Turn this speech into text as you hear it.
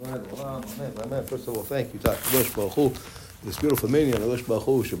Amen. First of all, thank you, Dr. Baruch Hu, this beautiful minyan. Baruch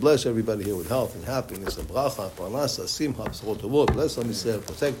Hu should bless everybody here with health and happiness and bracha, parnasa, simcha, b'sorot tovot. Bless Am Yisrael,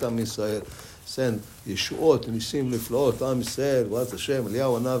 protect Am Yisrael, send Yeshuot and Nisim Liflaot, Am Yisrael, B'at Hashem,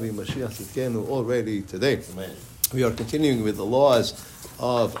 Eliyahu Hanavi, Mashiach Tzidkenu, already today. Amen. We are continuing with the laws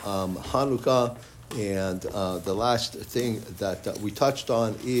of Chanukah, and the last thing that we touched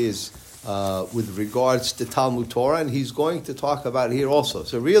on is with regards to Talmud Torah, and he's going to talk about it here also.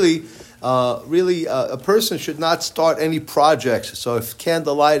 So really, a person should not start any projects. So if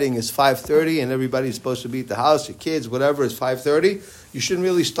candle lighting is 5:30 and everybody's supposed to be at the house, your kids, whatever, is 5:30, you shouldn't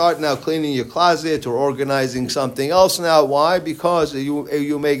really start now cleaning your closet or organizing something else now. Why? Because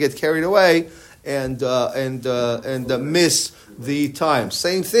you may get carried away and miss the time.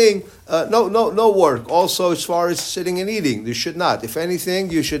 Same thing. No work. Also, as far as sitting and eating, you should not. If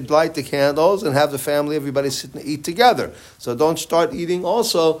anything, you should light the candles and have the family, everybody sit and eat together. So don't start eating.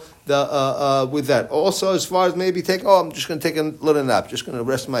 Also, with that. Also, as far as maybe I'm just going to take a little nap. Just going to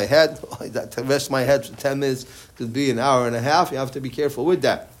rest my head. To rest my head for 10 minutes could be an hour and a half. You have to be careful with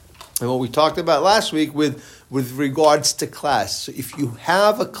that. And what we talked about last week with regards to class. So if you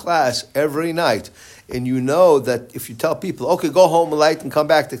have a class every night, and you know that if you tell people, okay, go home light and come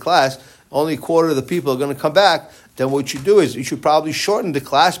back to class, only a quarter of the people are going to come back, then what you do is you should probably shorten the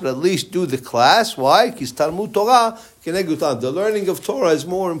class, but at least do the class. Why? Because Talmud Torah, the learning of Torah is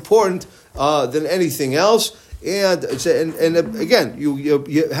more important than anything else. And again,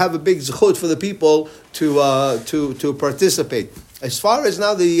 you have a big zechut for the people to participate. As far as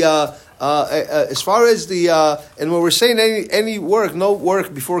now and when we're saying any work, no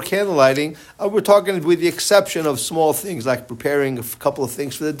work before candle lighting, we're talking with the exception of small things like preparing a couple of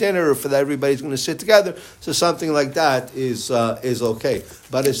things for the dinner or for that everybody's going to sit together. So something like that is okay.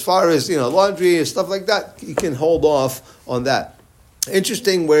 But as far as laundry and stuff like that, you can hold off on that.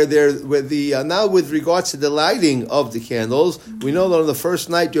 Interesting now with regards to the lighting of the candles, we know that on the first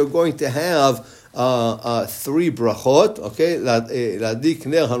night you're going to have 3 brachot, okay, Ladik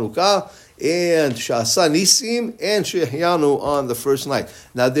Ner Chanukah, and Sha'asa Nisim, and Shehyanu on the first night.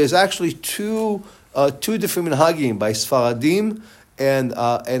 Now there's actually two different minhagim by Sfaradim and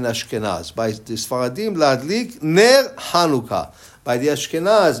Ashkenaz. By the Sfaradim, Ladik Ner Chanukah. By the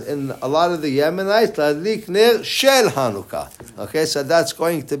Ashkenaz and a lot of the Yemenites, Ladik Ner Shel Chanukah. Okay, so that's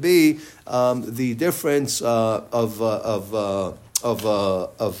going to be the difference of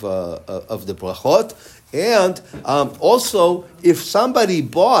the brachot. And also, if somebody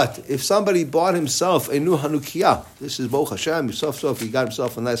bought himself a new Hanukkah, this is Baruch Hashem, so if he got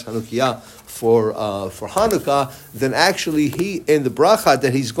himself a nice Hanukkah for Hanukkah, then actually he, in the bracha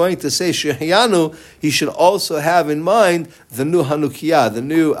that he's going to say Shehyanu, he should also have in mind the new Hanukkah, the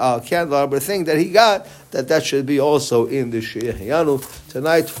new candelabra thing that he got, that should be also in the Shehyanu.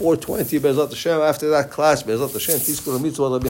 Tonight, 4:20, Be'ezrat Hashem, after that class, Be'ezrat Hashem,